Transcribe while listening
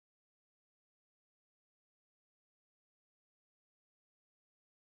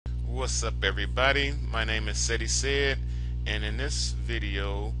What's up, everybody? My name is Seti Said, and in this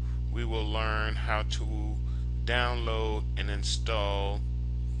video we will learn how to download and install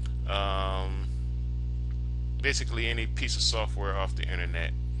um, basically any piece of software off the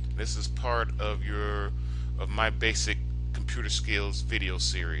internet. This is part of my basic computer skills video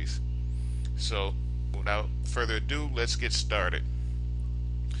series. So without further ado, let's get started.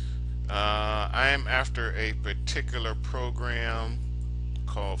 I am after a particular program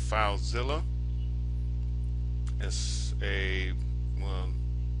called Filezilla. It's a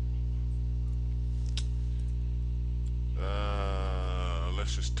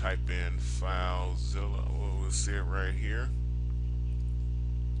let's just type in Filezilla. We'll see it right here.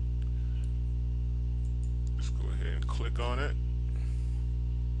 Just go ahead and click on it,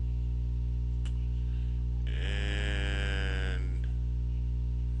 and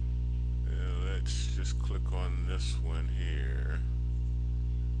let's just click on this one here.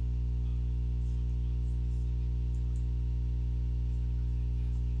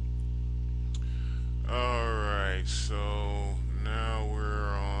 Alright, so now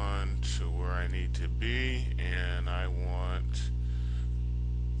we're on to where I need to be, and I want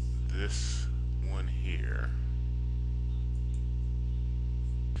this one here.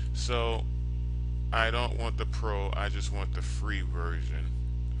 So I don't want the Pro, I just want the free version.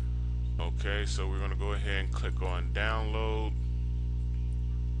 Okay, so we're going to go ahead and click on download,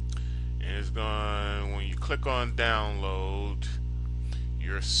 and it's going, when you click on download,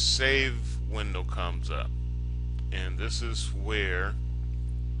 your save window comes up, and this is where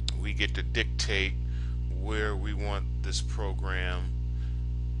we get to dictate where we want this program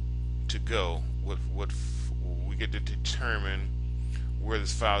to go. We get to determine where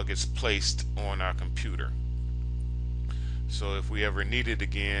this file gets placed on our computer. So if we ever need it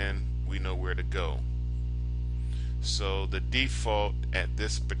again, we know where to go. So the default at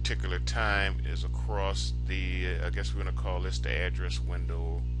this particular time is across the, I guess we're going to call this the address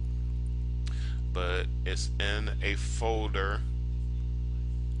window, but it's in a folder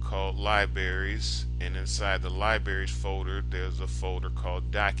called libraries, and inside the libraries folder there's a folder called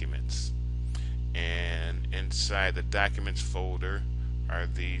documents, and inside the documents folder are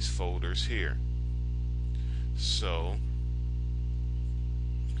these folders here. So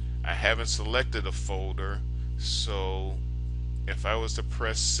I haven't selected a folder, so if I was to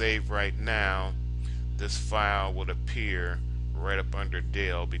press save right now, this file would appear right up under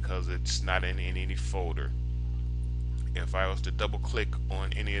Dell because it's not in any folder. If I was to double click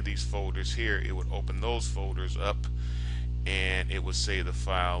on any of these folders here, it would open those folders up and it would save the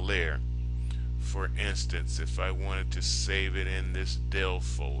file there. For instance, if I wanted to save it in this Dell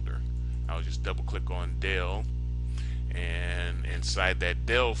folder, I would just double click on Dell, and inside that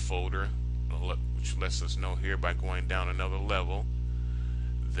Dell folder, which lets us know here by going down another level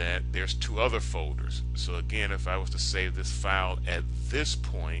that there's two other folders. So again, if I was to save this file at this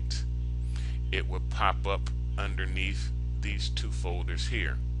point, it would pop up underneath these two folders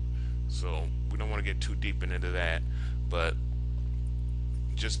here. So we don't want to get too deep into that, but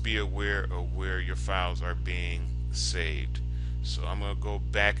just be aware of where your files are being saved. So I'm going to go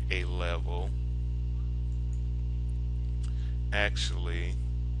back a level. Actually,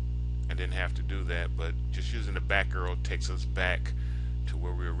 I didn't have to do that, but just using the back arrow takes us back to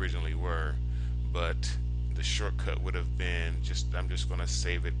where we originally were. But the shortcut would have been I'm just going to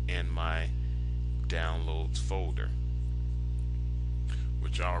save it in my downloads folder,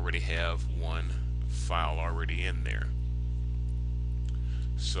 which I already have one file already in there.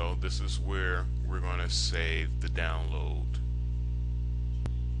 So this is where we're going to save the download.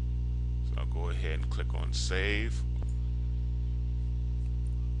 So I'll go ahead and click on save.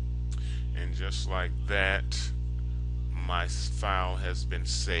 And just like that, my file has been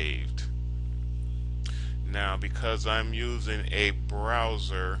saved. Now, because I'm using a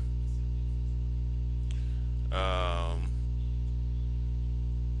browser,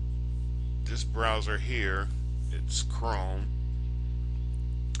 this browser here, it's Chrome,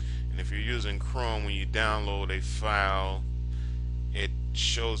 and if you're using Chrome, when you download a file, it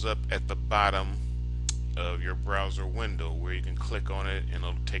shows up at the bottom of your browser window where you can click on it and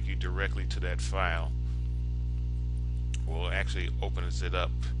it'll take you directly to that file. Well, it actually opens it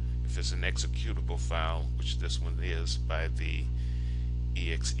up if it's an executable file, which this one is, by the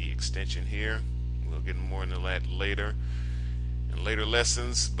exe extension here. We'll get more into that later in later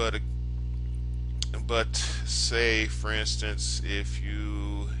lessons, but say for instance, if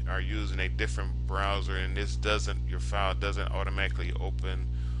you are using a different browser and your file doesn't automatically open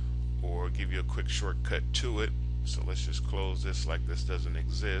or give you a quick shortcut to it, so let's just close this like this doesn't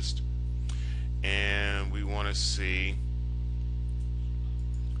exist, and we want to see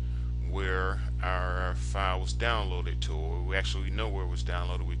where our file was downloaded to, or we actually know where it was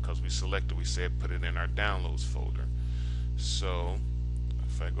downloaded because we said put it in our downloads folder. So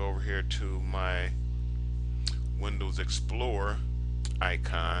if I go over here to my Windows Explorer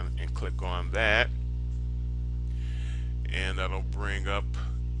icon and click on that, and that'll bring up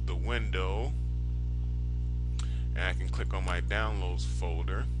the window, and I can click on my downloads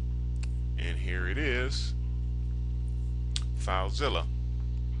folder, and here it is, Filezilla.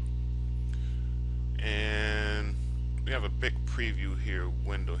 And we have a big preview here,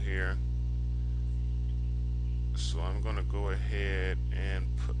 window here. So I'm going to go ahead and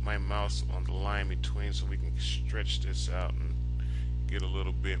put my mouse on the line between so we can stretch this out and get a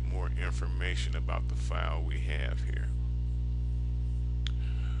little bit more information about the file we have here.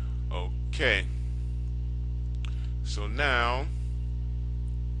 Okay, so now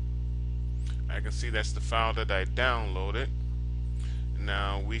I can see that's the file that I downloaded.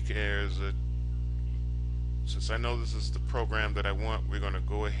 Now since I know this is the program that I want, we're going to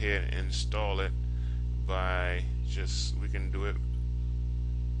go ahead and install it by we can do it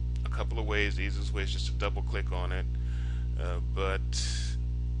a couple of ways. The easiest way is just to double click on it, but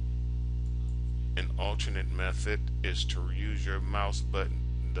an alternate method is to use your mouse button,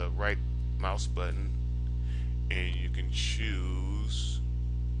 the right mouse button, and you can choose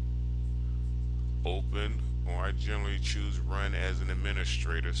open, or I generally choose run as an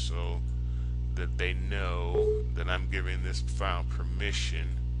administrator so that they know that I'm giving this file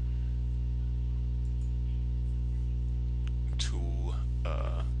permission to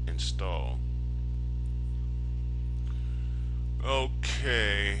install.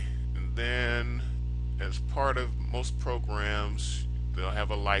 Okay, and then as part of most programs, they'll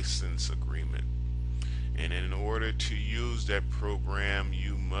have a license agreement, and in order to use that program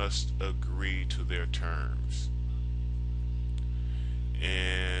you must agree to their terms.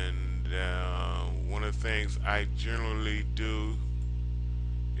 And one of the things I generally do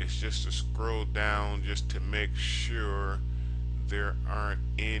is just to scroll down just to make sure there aren't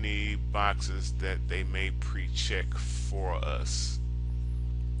any boxes that they may pre-check for us.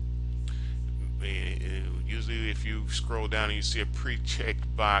 Usually if you scroll down and you see a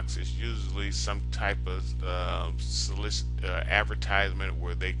pre-checked box, it's usually some type of advertisement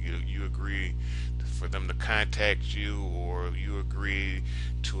where you agree for them to contact you, or you agree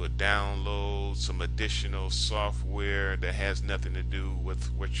to download some additional software that has nothing to do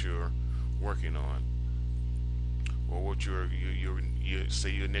with what you're working on, or what you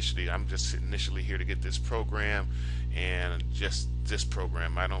say I'm just initially here to get this program, and just this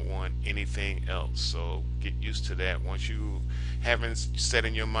program. I don't want anything else. So get used to that. Once you haven't set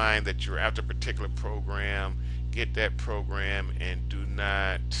in your mind that you're after a particular program, get that program and do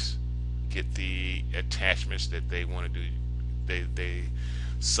not get the attachments that they want to do.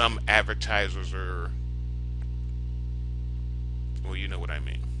 Some advertisers are, well, you know what I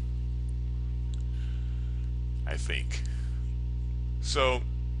mean, I think. So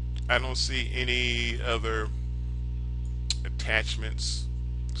I don't see any other attachments,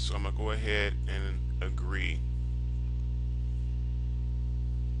 so I'm gonna go ahead and agree.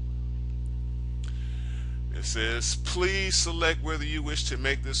 It says, please select whether you wish to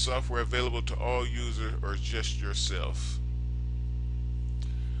make this software available to all users or just yourself.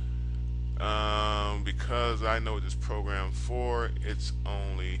 Because I know this program for, it's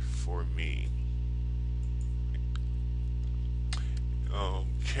only for me.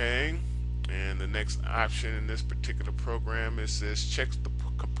 Okay, and the next option in this particular program, it says check the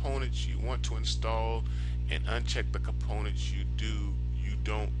components you want to install and uncheck the components you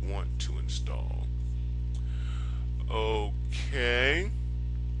don't want to install. Okay,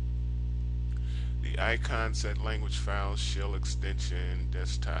 the icon set language files, shell extension,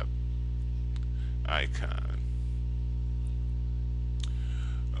 desktop icon.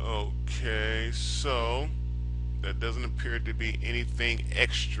 Okay, so that doesn't appear to be anything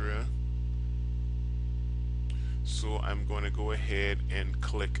extra, so I'm going to go ahead and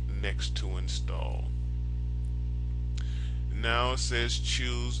click next to install. Now it says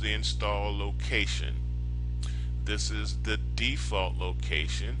choose the install location. This is the default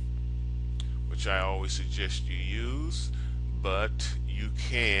location, which I always suggest you use, but you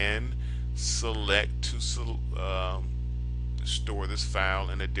can select to store this file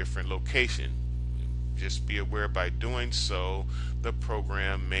in a different location. Just be aware, by doing so the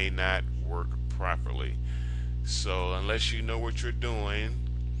program may not work properly. So unless you know what you're doing,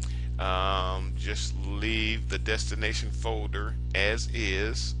 just leave the destination folder as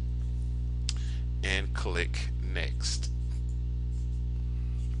is and click next.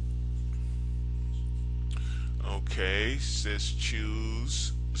 Okay, says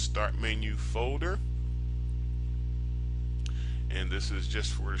choose start menu folder, and this is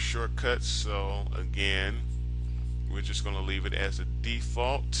just for the shortcuts. So again, we're just going to leave it as a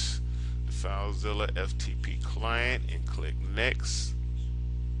default, the Filezilla FTP client, and click next.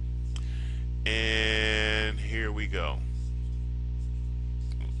 And here we go.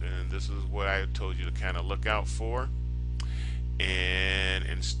 And this is what I told you to kind of look out for. And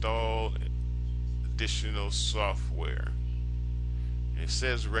install additional software. It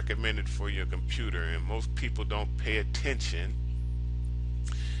says recommended for your computer, and most people don't pay attention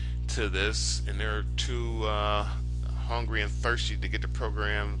to this, and they're too hungry and thirsty to get the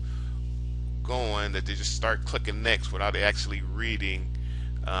program going that they just start clicking next without actually reading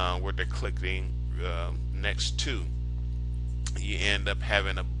what they're clicking next to. You end up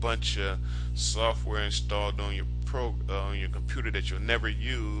having a bunch of software installed on your computer that you'll never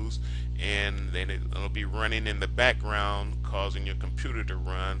use, and then it'll be running in the background, causing your computer to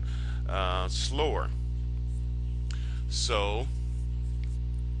run slower. So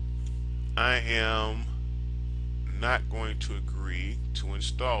I am not going to agree to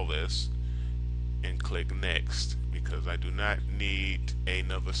install this and click next, because I do not need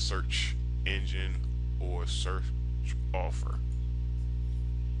another search engine or search offer.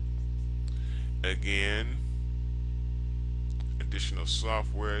 Again, additional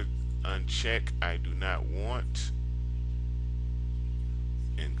software, uncheck, I do not want,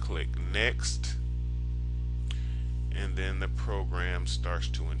 and click next, and then the program starts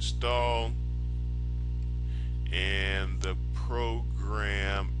to install, and the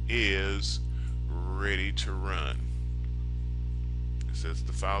program is ready to run. It says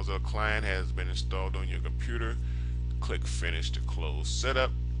the Filezilla client has been installed on your computer. Click finish to close setup,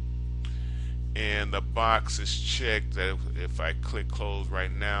 and the box is checked that if I click close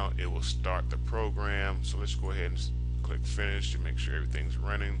right now, it will start the program. So let's go ahead and click finish to make sure everything's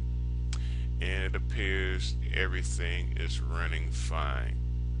running, and it appears everything is running fine.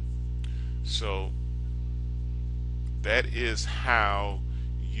 So that is how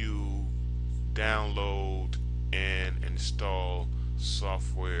you download and install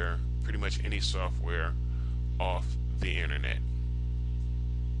software, pretty much any software, off the internet.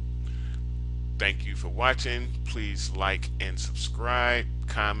 Thank you for watching. Please like and subscribe,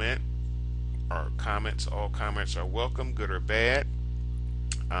 comment, or comments. All comments are welcome, good or bad.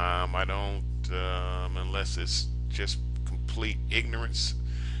 I don't, unless it's just complete ignorance,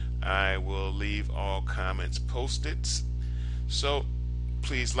 I will leave all comments posted. So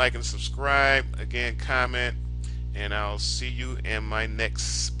please like and subscribe, again comment, and I'll see you in my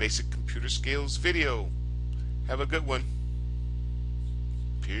next basic computer skills video. Have a good one.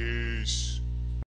 Peace.